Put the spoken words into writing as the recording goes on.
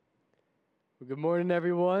Well, good morning,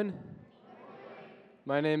 everyone.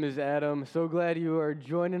 My name is Adam. So glad you are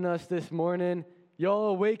joining us this morning. Y'all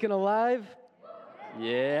awake and alive?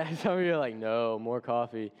 Yeah, some of you are like, no, more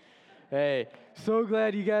coffee. Hey, so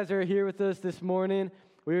glad you guys are here with us this morning.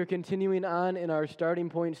 We are continuing on in our Starting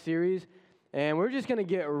Point series, and we're just going to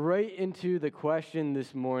get right into the question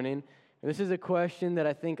this morning. And this is a question that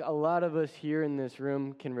I think a lot of us here in this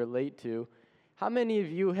room can relate to. How many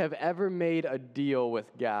of you have ever made a deal with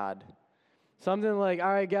God? Something like, all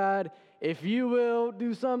right, God, if you will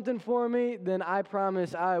do something for me, then I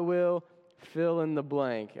promise I will fill in the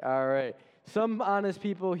blank. All right. Some honest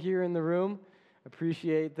people here in the room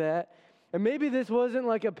appreciate that. And maybe this wasn't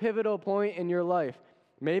like a pivotal point in your life.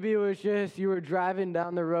 Maybe it was just you were driving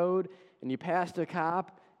down the road and you passed a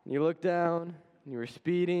cop and you looked down and you were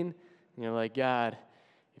speeding and you're like, God,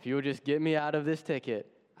 if you would just get me out of this ticket,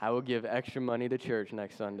 I will give extra money to church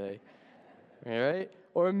next Sunday. All right?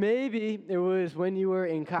 Or maybe it was when you were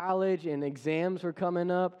in college and exams were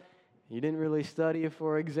coming up. You didn't really study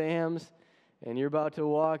for exams, and you're about to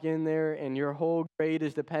walk in there, and your whole grade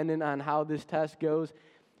is dependent on how this test goes.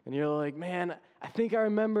 And you're like, man, I think I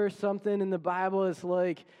remember something in the Bible. It's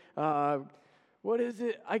like, what is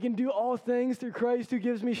it? I can do all things through Christ who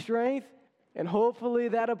gives me strength. And hopefully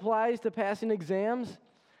that applies to passing exams.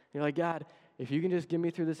 You're like, God, if you can just get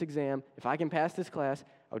me through this exam, if I can pass this class,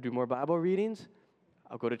 I'll do more Bible readings.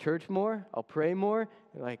 I'll go to church more. I'll pray more.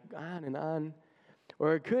 Like on and on.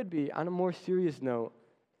 Or it could be, on a more serious note,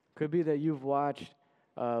 could be that you've watched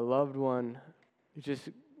a loved one just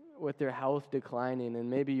with their health declining, and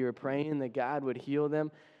maybe you're praying that God would heal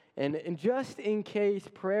them. And just in case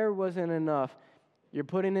prayer wasn't enough, you're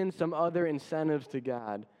putting in some other incentives to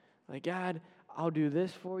God. Like, God, I'll do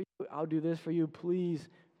this for you. I'll do this for you. Please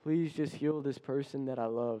just heal this person that I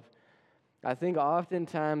love. I think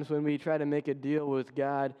oftentimes when we try to make a deal with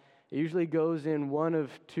God, it usually goes in one of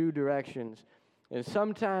two directions. And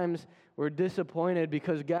sometimes we're disappointed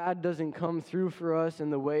because God doesn't come through for us in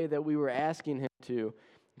the way that we were asking him to.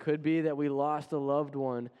 It could be that we lost a loved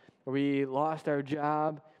one, or we lost our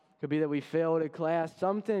job. It could be that we failed a class.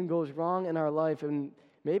 Something goes wrong in our life, and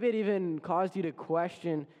maybe it even caused you to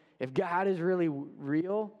question if God is really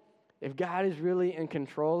real, if God is really in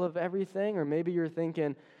control of everything, or maybe you're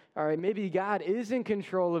thinking, all right, maybe God is in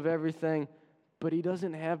control of everything, but he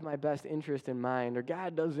doesn't have my best interest in mind, or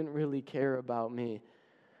God doesn't really care about me.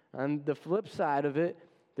 On the flip side of it,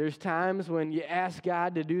 there's times when you ask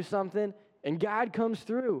God to do something, and God comes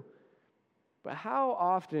through. But how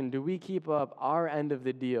often do we keep up our end of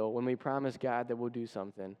the deal when we promise God that we'll do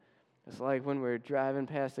something? It's like when we're driving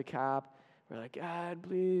past a cop, we're like, God,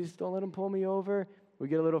 please don't let him pull me over. We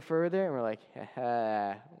get a little further, and we're like,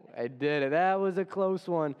 ha, I did it. That was a close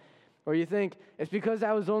one. Or you think, it's because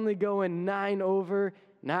I was only going 9 over,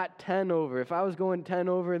 not 10 over. If I was going 10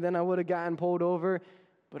 over, then I would have gotten pulled over,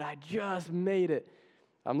 but I just made it.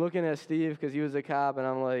 I'm looking at Steve because he was a cop, and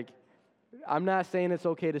I'm like, I'm not saying it's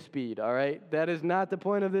okay to speed, all right? That is not the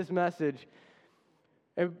point of this message.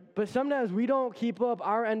 But sometimes we don't keep up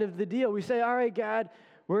our end of the deal. We say, all right, God,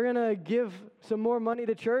 we're going to give some more money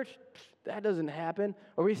to church. That doesn't happen.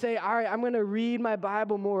 Or we say, all right, I'm going to read my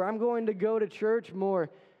Bible more. I'm going to go to church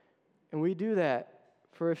more. And we do that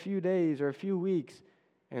for a few days or a few weeks,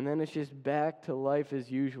 and then it's just back to life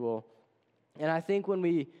as usual. And I think when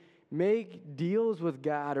we make deals with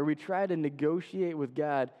God or we try to negotiate with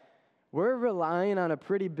God, we're relying on a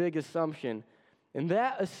pretty big assumption. And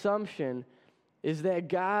that assumption is that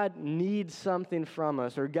God needs something from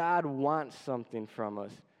us, or God wants something from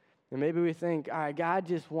us. And maybe we think, all right, God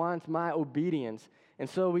just wants my obedience. And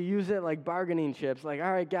so we use it like bargaining chips. Like,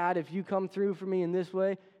 all right, God, if you come through for me in this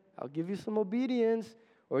way, I'll give you some obedience.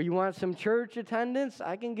 Or you want some church attendance?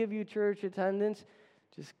 I can give you church attendance.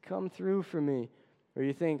 Just come through for me. Or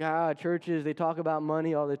you think, churches, they talk about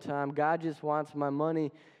money all the time. God just wants my money.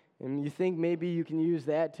 And you think maybe you can use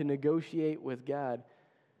that to negotiate with God.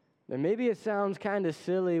 And maybe it sounds kind of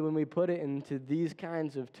silly when we put it into these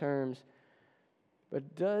kinds of terms.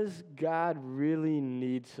 But does God really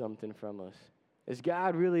need something from us? Is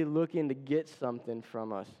God really looking to get something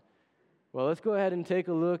from us? Well, let's go ahead and take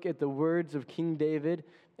a look at the words of King David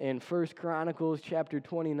in 1 Chronicles chapter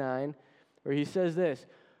 29, where he says this,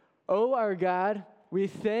 "O our God, we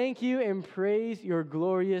thank you and praise your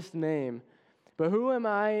glorious name. But who am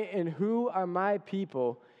I and who are my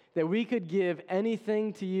people that we could give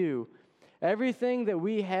anything to you? Everything that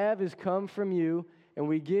we have has come from you, and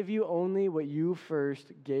we give you only what you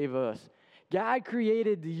first gave us." God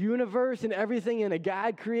created the universe and everything in it.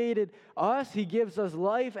 God created us. He gives us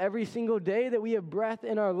life every single day that we have breath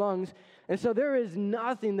in our lungs. And so there is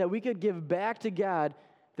nothing that we could give back to God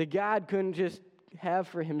that God couldn't just have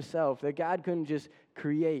for himself, that God couldn't just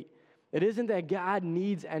create. It isn't that God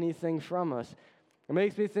needs anything from us. It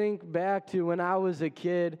makes me think back to when I was a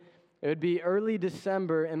kid. It would be early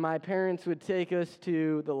December, and my parents would take us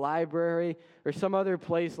to the library or some other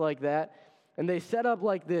place like that, and they set up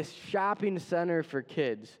like this shopping center for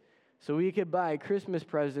kids so we could buy Christmas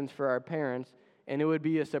presents for our parents, and it would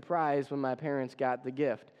be a surprise when my parents got the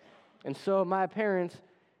gift. And so my parents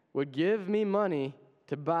would give me money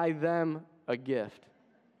to buy them a gift.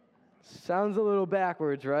 Sounds a little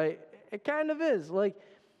backwards, right? It kind of is. Like,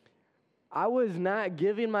 I was not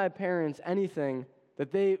giving my parents anything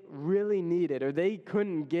that they really needed or they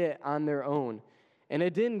couldn't get on their own. And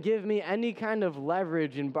it didn't give me any kind of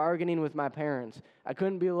leverage in bargaining with my parents. I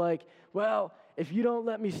couldn't be like, well, if you don't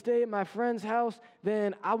let me stay at my friend's house,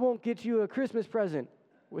 then I won't get you a Christmas present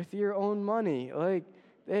with your own money. Like,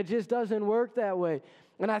 it just doesn't work that way.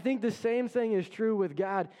 And I think the same thing is true with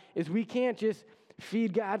God, is we can't just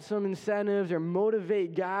feed God some incentives or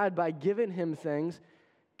motivate God by giving him things.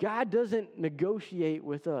 God doesn't negotiate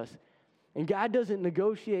with us. And God doesn't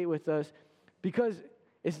negotiate with us because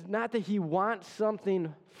it's not that he wants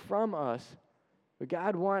something from us, but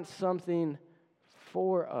God wants something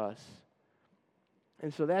for us.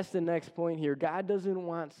 And so that's the next point here. God doesn't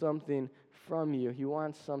want something from you. He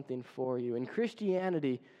wants something for you. And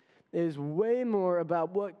Christianity is way more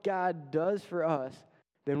about what God does for us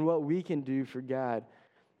than what we can do for God.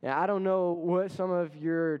 Now, I don't know what some of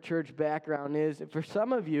your church background is. For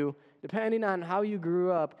some of you, depending on how you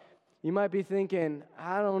grew up, you might be thinking,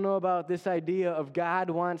 I don't know about this idea of God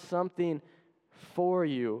wants something for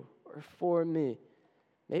you or for me.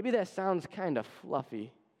 Maybe that sounds kind of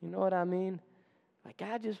fluffy. You know what I mean? Like,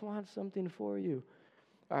 God just wants something for you.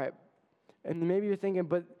 All right. And maybe you're thinking,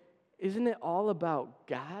 but isn't it all about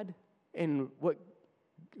God and what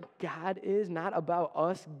God is, not about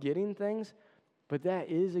us getting things? But that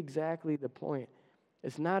is exactly the point.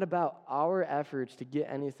 It's not about our efforts to get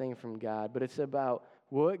anything from God, but it's about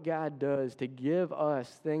what God does to give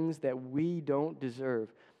us things that we don't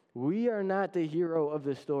deserve. We are not the hero of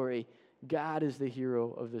the story. God is the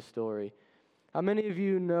hero of the story. How many of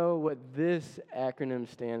you know what this acronym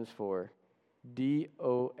stands for?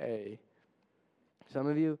 DOA. Some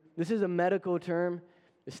of you? This is a medical term.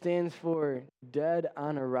 It stands for dead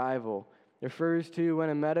on arrival. It refers to when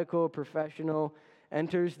a medical professional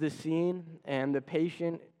enters the scene and the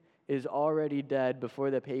patient is already dead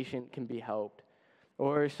before the patient can be helped.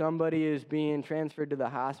 Or somebody is being transferred to the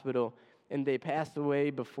hospital and they pass away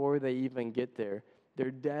before they even get there. They're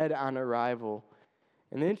dead on arrival.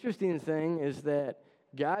 And the interesting thing is that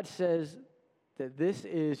God says that this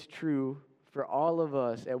is true for all of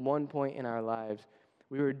us at one point in our lives.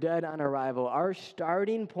 We were dead on arrival. Our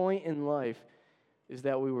starting point in life is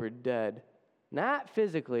that we were dead. Not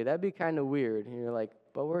physically. That'd be kind of weird. And you're like,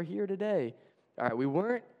 but we're here today. All right, we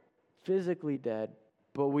weren't physically dead,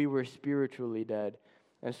 but we were spiritually dead.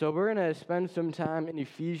 And so we're going to spend some time in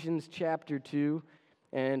Ephesians chapter 2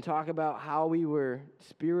 and talk about how we were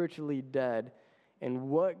spiritually dead and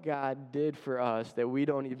what God did for us that we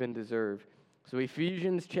don't even deserve. So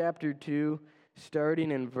Ephesians chapter 2,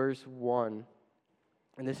 starting in verse 1.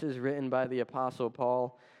 And this is written by the Apostle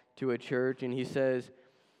Paul to a church, and he says,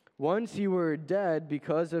 once you were dead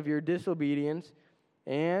because of your disobedience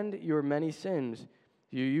and your many sins.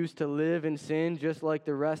 You used to live in sin just like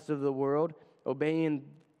the rest of the world, obeying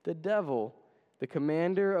the devil, the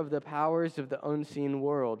commander of the powers of the unseen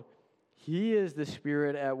world. He is the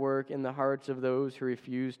spirit at work in the hearts of those who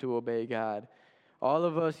refuse to obey God. All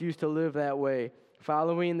of us used to live that way,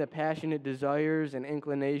 following the passionate desires and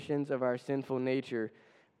inclinations of our sinful nature.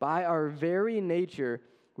 By our very nature,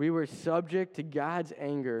 we were subject to God's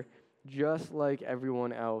anger, just like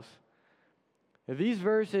everyone else. Now, these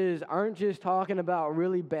verses aren't just talking about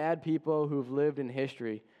really bad people who've lived in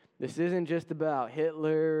history. This isn't just about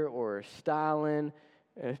Hitler or Stalin,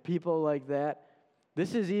 people like that.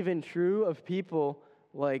 This is even true of people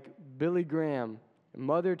like Billy Graham,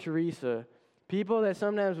 Mother Teresa, people that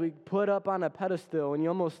sometimes we put up on a pedestal and you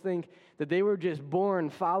almost think that they were just born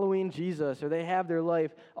following Jesus or they have their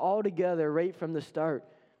life all together right from the start.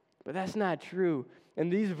 But that's not true.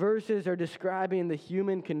 And these verses are describing the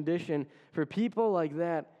human condition for people like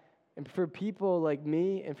that and for people like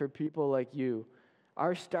me and for people like you.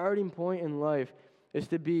 Our starting point in life is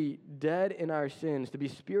to be dead in our sins, to be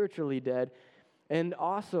spiritually dead, and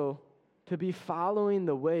also to be following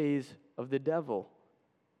the ways of the devil.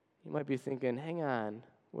 You might be thinking, hang on,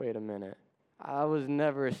 wait a minute. I was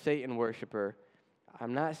never a Satan worshiper.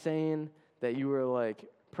 I'm not saying that you were like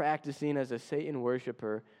practicing as a Satan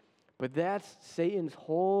worshiper, but that's Satan's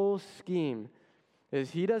whole scheme,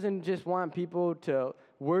 is he doesn't just want people to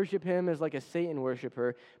worship him as like a Satan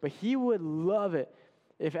worshiper, but he would love it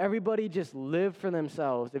if everybody just lived for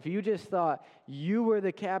themselves. If you just thought you were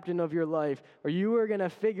the captain of your life, or you were going to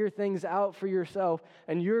figure things out for yourself,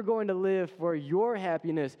 and you're going to live for your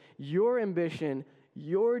happiness, your ambition,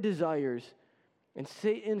 your desires. And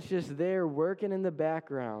Satan's just there working in the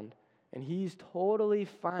background, and he's totally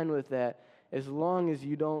fine with that as long as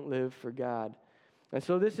you don't live for God. And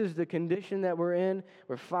so this is the condition that we're in.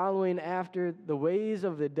 We're following after the ways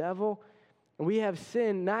of the devil. And we have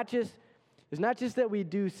sin, it's not just that we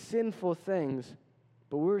do sinful things,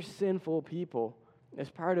 but we're sinful people. It's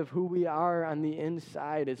part of who we are on the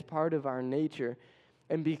inside. It's part of our nature.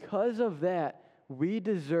 And because of that, we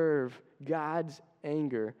deserve God's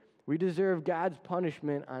anger. We deserve God's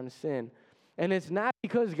punishment on sin. And it's not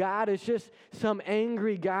because God is just some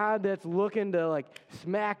angry God that's looking to like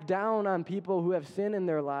smack down on people who have sin in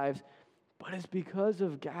their lives, but it's because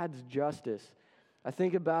of God's justice. I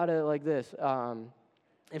think about it like this.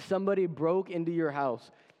 If somebody broke into your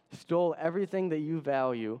house, stole everything that you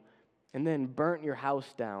value, and then burnt your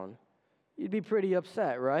house down, you'd be pretty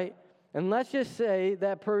upset, right? And let's just say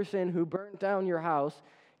that person who burnt down your house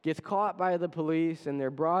gets caught by the police and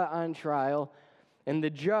they're brought on trial, and the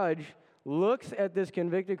judge looks at this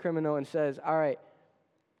convicted criminal and says, all right,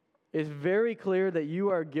 it's very clear that you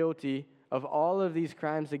are guilty of all of these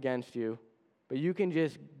crimes against you, but you can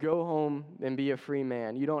just go home and be a free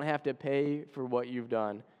man. You don't have to pay for what you've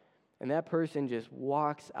done. And that person just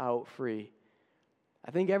walks out free.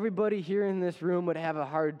 I think everybody here in this room would have a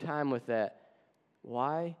hard time with that.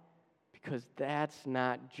 Why? Because that's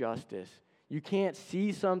not justice. You can't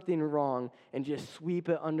see something wrong and just sweep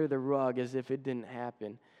it under the rug as if it didn't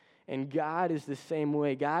happen. And God is the same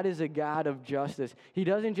way. God is a God of justice. He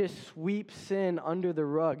doesn't just sweep sin under the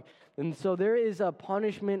rug. And so there is a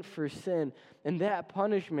punishment for sin, and that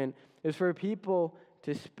punishment is for people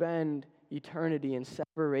to spend eternity in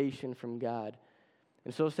separation from God.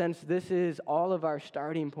 And so since this is all of our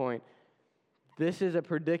starting point, this is a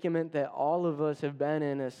predicament that all of us have been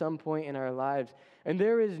in at some point in our lives. And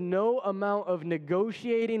there is no amount of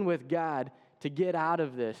negotiating with God to get out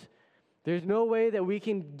of this. There's no way that we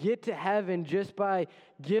can get to heaven just by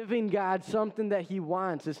giving God something that he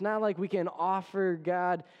wants. It's not like we can offer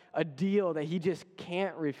God a deal that he just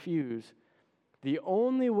can't refuse. The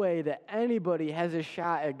only way that anybody has a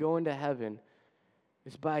shot at going to heaven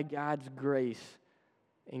is by God's grace.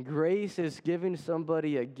 And grace is giving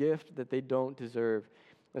somebody a gift that they don't deserve.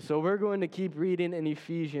 And so we're going to keep reading in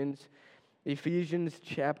Ephesians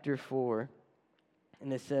chapter 4.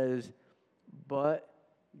 And it says, but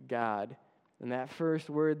God. And that first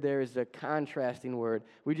word there is a contrasting word.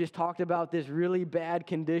 We just talked about this really bad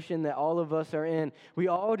condition that all of us are in. We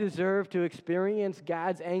all deserve to experience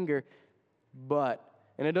God's anger, but,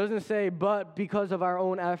 and it doesn't say but because of our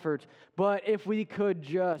own efforts, but if we could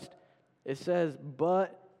just, it says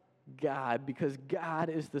but God, because God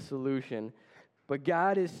is the solution. But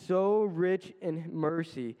God is so rich in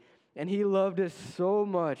mercy, and he loved us so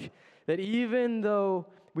much that even though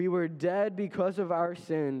we were dead because of our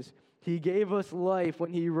sins, he gave us life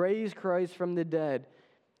when he raised Christ from the dead.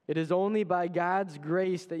 It is only by God's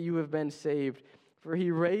grace that you have been saved. For he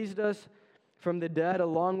raised us from the dead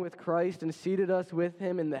along with Christ and seated us with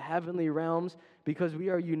him in the heavenly realms because we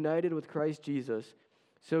are united with Christ Jesus.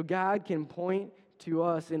 So God can point to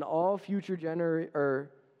us in all future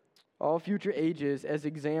ages as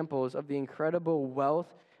examples of the incredible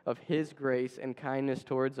wealth of his grace and kindness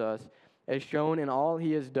towards us, as shown in all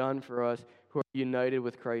he has done for us who are united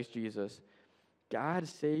with Christ Jesus. God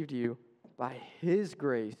saved you by his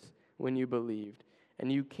grace when you believed,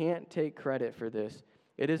 and you can't take credit for this.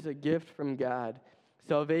 It is a gift from God.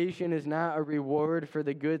 Salvation is not a reward for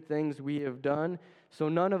the good things we have done, so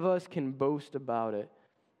none of us can boast about it.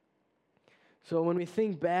 So when we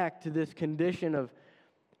think back to this condition of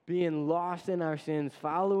being lost in our sins,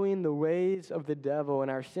 following the ways of the devil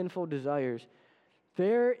and our sinful desires,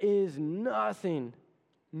 there is nothing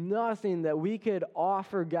that we could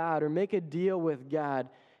offer God or make a deal with God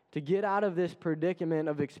to get out of this predicament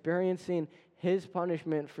of experiencing his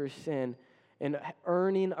punishment for sin and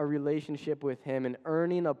earning a relationship with him and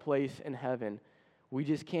earning a place in heaven. We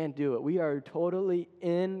just can't do it. We are totally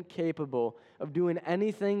incapable of doing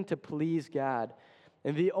anything to please God.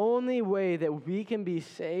 And the only way that we can be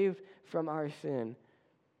saved from our sin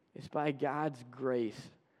is by God's grace.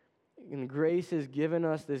 And grace has given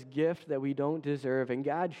us this gift that we don't deserve. And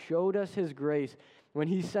God showed us his grace when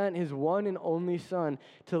he sent his one and only Son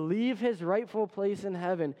to leave his rightful place in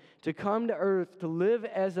heaven, to come to earth, to live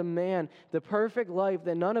as a man, the perfect life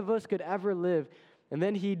that none of us could ever live. And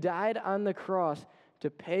then he died on the cross to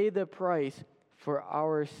pay the price for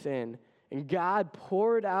our sin. And God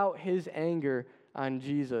poured out his anger on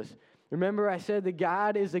Jesus. Remember, I said that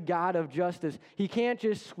God is a God of justice. He can't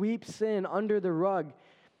just sweep sin under the rug.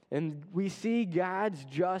 And we see God's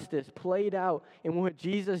justice played out in what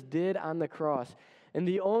Jesus did on the cross. And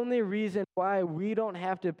the only reason why we don't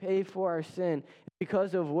have to pay for our sin is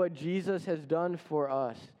because of what Jesus has done for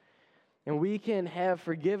us. And we can have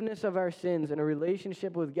forgiveness of our sins and a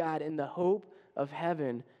relationship with God in the hope of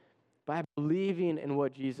heaven by believing in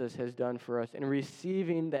what Jesus has done for us and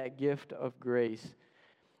receiving that gift of grace.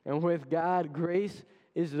 And with God, grace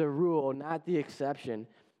is the rule, not the exception.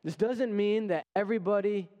 This doesn't mean that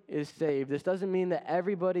everybody is saved. This doesn't mean that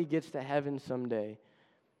everybody gets to heaven someday.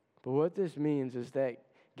 But what this means is that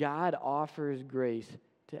God offers grace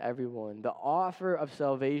to everyone. The offer of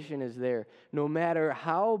salvation is there. No matter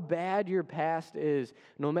how bad your past is,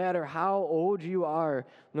 no matter how old you are,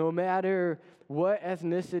 no matter what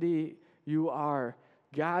ethnicity you are,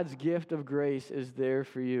 God's gift of grace is there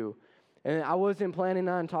for you. And I wasn't planning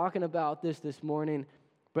on talking about this morning,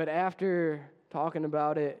 but after talking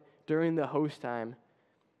about it during the host time,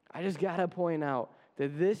 I just got to point out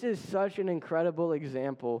that this is such an incredible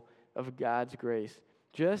example of God's grace.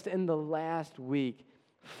 Just in the last week,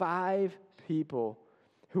 5 people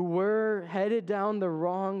who were headed down the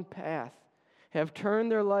wrong path have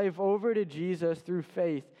turned their life over to Jesus through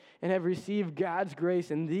faith and have received God's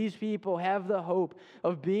grace. And these people have the hope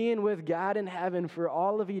of being with God in heaven for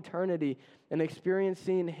all of eternity and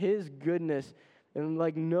experiencing his goodness in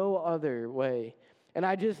like no other way. And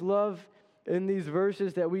I just love in these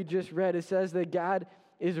verses that we just read, it says that God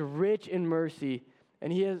is rich in mercy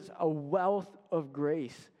and he has a wealth of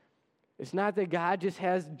grace. It's not that God just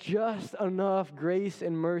has just enough grace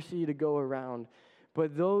and mercy to go around,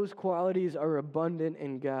 but those qualities are abundant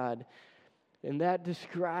in God. And that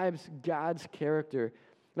describes God's character.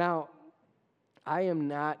 Now, I am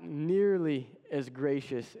not nearly as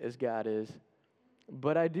gracious as God is,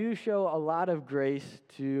 but I do show a lot of grace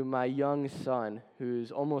to my young son,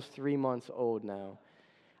 who's almost 3 months old now.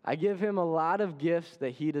 I give him a lot of gifts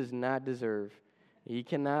that he does not deserve. He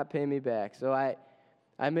cannot pay me back. So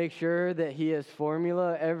I make sure that he has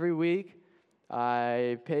formula every week.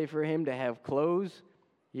 I pay for him to have clothes.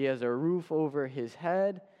 He has a roof over his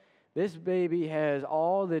head. This baby has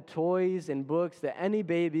all the toys and books that any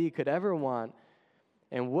baby could ever want.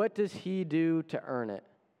 And what does he do to earn it?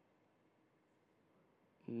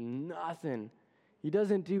 Nothing. He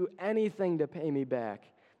doesn't do anything to pay me back.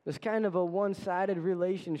 It's kind of a one-sided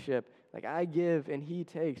relationship. Like I give and he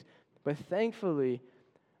takes. But thankfully,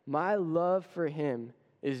 my love for him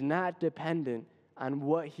is not dependent on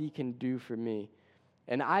what he can do for me.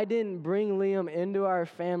 And I didn't bring Liam into our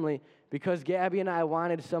family because Gabby and I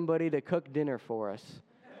wanted somebody to cook dinner for us.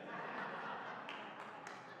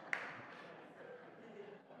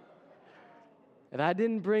 And I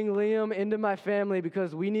didn't bring Liam into my family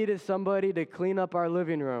because we needed somebody to clean up our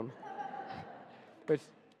living room. Which,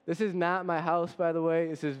 this is not my house, by the way.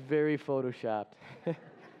 This is very photoshopped. And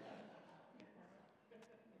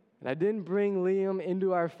I didn't bring Liam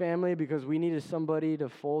into our family because we needed somebody to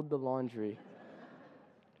fold the laundry.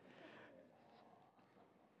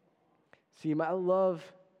 See, my love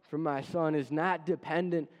for my son is not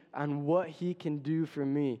dependent on what he can do for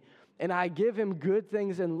me. And I give him good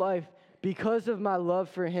things in life because of my love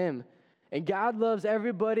for him. And God loves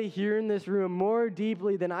everybody here in this room more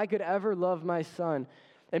deeply than I could ever love my son.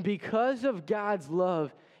 And because of God's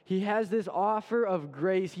love, he has this offer of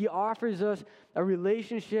grace. He offers us a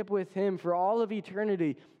relationship with him for all of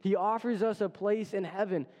eternity. He offers us a place in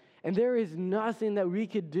heaven. And there is nothing that we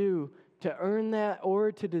could do to earn that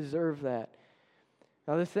or to deserve that.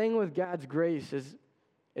 Now, the thing with God's grace is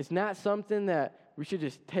it's not something that we should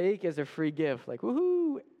just take as a free gift, like,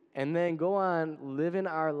 woohoo, and then go on living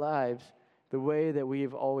our lives the way that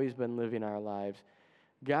we've always been living our lives.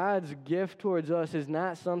 God's gift towards us is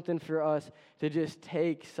not something for us to just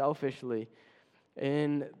take selfishly.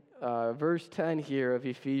 In verse 10 here of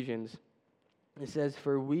Ephesians, it says,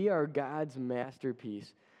 "For we are God's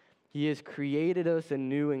masterpiece. He has created us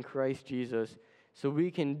anew in Christ Jesus so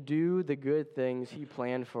we can do the good things he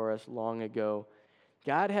planned for us long ago."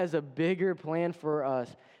 God has a bigger plan for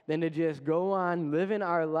us than to just go on living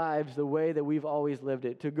our lives the way that we've always lived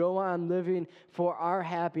it, to go on living for our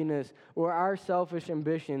happiness or our selfish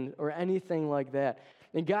ambition or anything like that.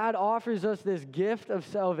 And God offers us this gift of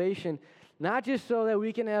salvation, not just so that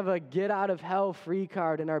we can have a get-out-of-hell-free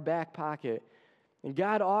card in our back pocket. And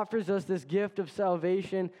God offers us this gift of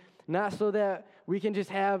salvation not so that we can just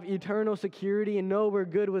have eternal security and know we're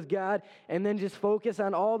good with God and then just focus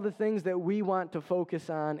on all the things that we want to focus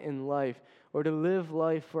on in life, or to live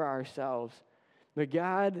life for ourselves. But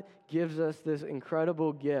God gives us this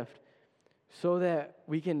incredible gift so that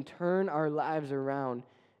we can turn our lives around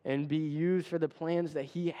and be used for the plans that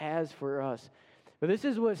He has for us. But this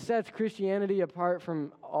is what sets Christianity apart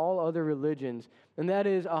from all other religions, and that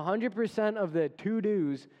is 100% of the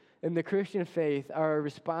to-dos in the Christian faith are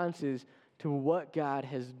responses to what God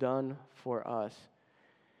has done for us.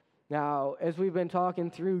 Now, as we've been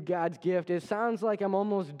talking through God's gift, it sounds like I'm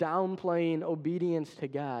almost downplaying obedience to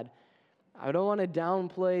God. I don't want to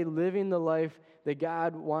downplay living the life that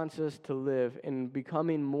God wants us to live and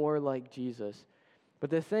becoming more like Jesus. But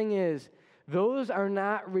the thing is, those are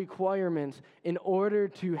not requirements in order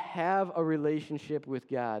to have a relationship with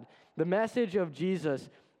God. The message of Jesus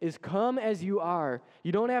is come as you are.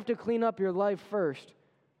 You don't have to clean up your life first,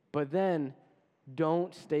 but then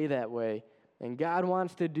don't stay that way. And God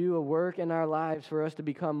wants to do a work in our lives for us to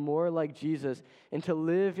become more like Jesus and to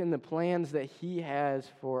live in the plans that He has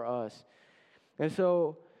for us. And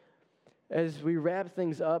so, as we wrap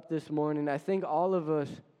things up this morning, I think all of us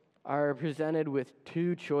are presented with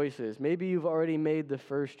two choices. Maybe you've already made the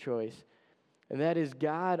first choice, and that is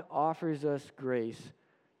God offers us grace.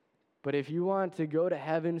 But if you want to go to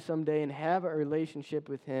heaven someday and have a relationship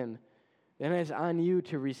with Him, then it's on you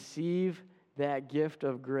to receive that gift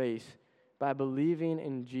of grace by believing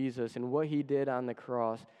in Jesus and what He did on the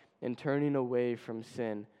cross and turning away from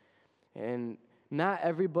sin. And not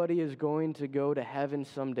everybody is going to go to heaven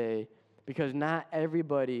someday, because not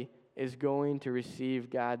everybody is going to receive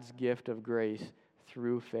God's gift of grace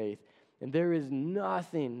through faith. And there is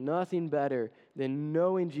nothing better than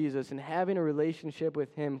knowing Jesus and having a relationship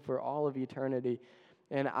with Him for all of eternity.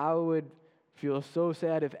 And I would feel so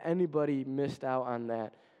sad if anybody missed out on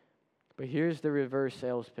that. But here's the reverse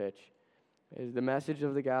sales pitch. The message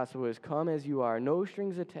of the gospel is come as you are, no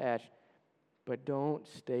strings attached, but don't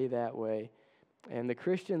stay that way. And the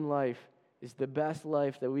Christian life is the best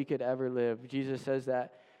life that we could ever live. Jesus says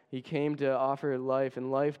that He came to offer life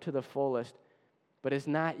and life to the fullest, but it's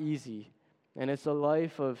not easy. And it's a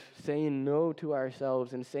life of saying no to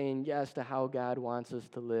ourselves and saying yes to how God wants us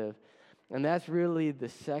to live. And that's really the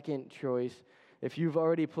second choice if you've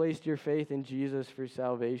already placed your faith in Jesus for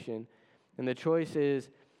salvation. And the choice is,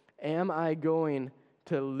 am I going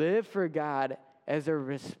to live for God as a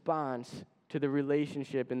response to the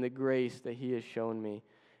relationship and the grace that He has shown me?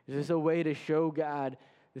 Is this a way to show God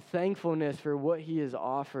the thankfulness for what He has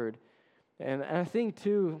offered? And I think,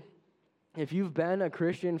 too, if you've been a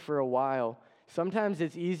Christian for a while, sometimes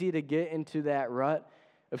it's easy to get into that rut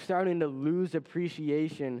of starting to lose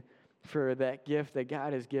appreciation for that gift that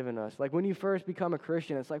God has given us. Like when you first become a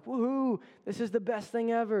Christian, it's like, woohoo, this is the best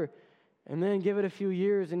thing ever. And then give it a few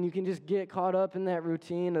years and you can just get caught up in that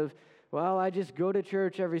routine of, well, I just go to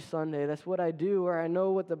church every Sunday. That's what I do, or I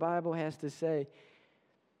know what the Bible has to say.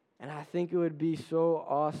 And I think it would be so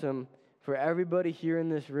awesome for everybody here in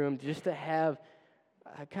this room just to have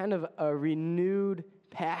a kind of a renewed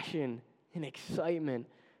passion and excitement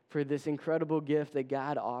for this incredible gift that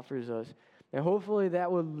God offers us. And hopefully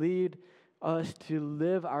that will lead us to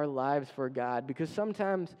live our lives for God, because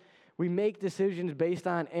sometimes we make decisions based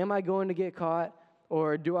on, am I going to get caught,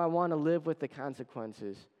 or do I want to live with the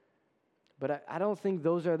consequences? But I don't think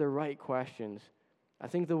those are the right questions. I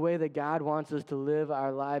think the way that God wants us to live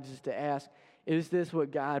our lives is to ask, is this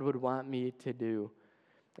what God would want me to do?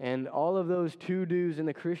 And all of those to-dos in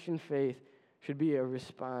the Christian faith should be a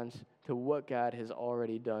response to what God has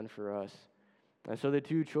already done for us. And so the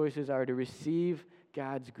two choices are to receive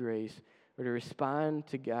God's grace or to respond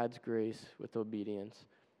to God's grace with obedience.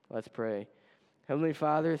 Let's pray. Heavenly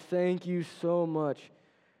Father, thank you so much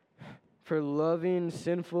for loving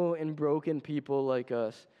sinful and broken people like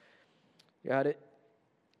us. God,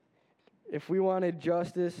 if we wanted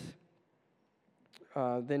justice,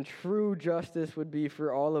 then true justice would be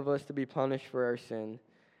for all of us to be punished for our sin.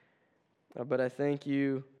 But I thank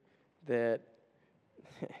you that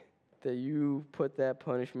that you put that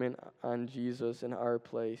punishment on Jesus in our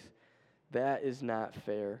place. That is not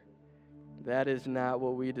fair. That is not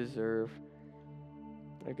what we deserve.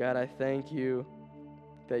 God, I thank you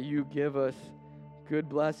that you give us good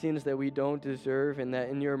blessings that we don't deserve, and that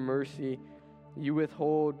in your mercy you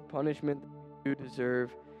withhold punishment that you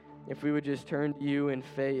deserve if we would just turn to you in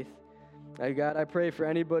faith. God, I pray for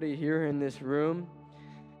anybody here in this room,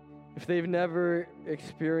 if they've never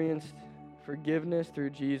experienced forgiveness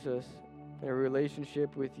through Jesus and a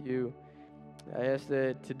relationship with you, I ask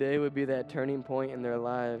that today would be that turning point in their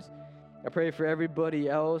lives. I pray for everybody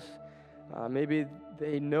else. Maybe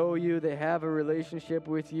they know you, they have a relationship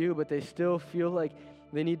with you, but they still feel like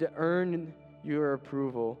they need to earn your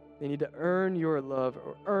approval. They need to earn your love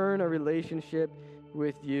or earn a relationship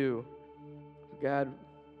with you. God,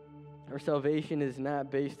 our salvation is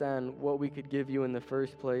not based on what we could give you in the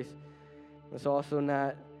first place. It's also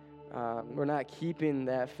not, we're not keeping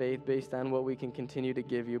that faith based on what we can continue to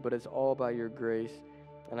give you, but it's all by your grace.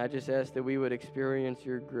 And I just ask that we would experience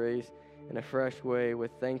your grace in a fresh way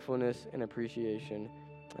with thankfulness and appreciation.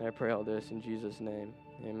 And I pray all this in Jesus' name.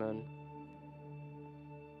 Amen.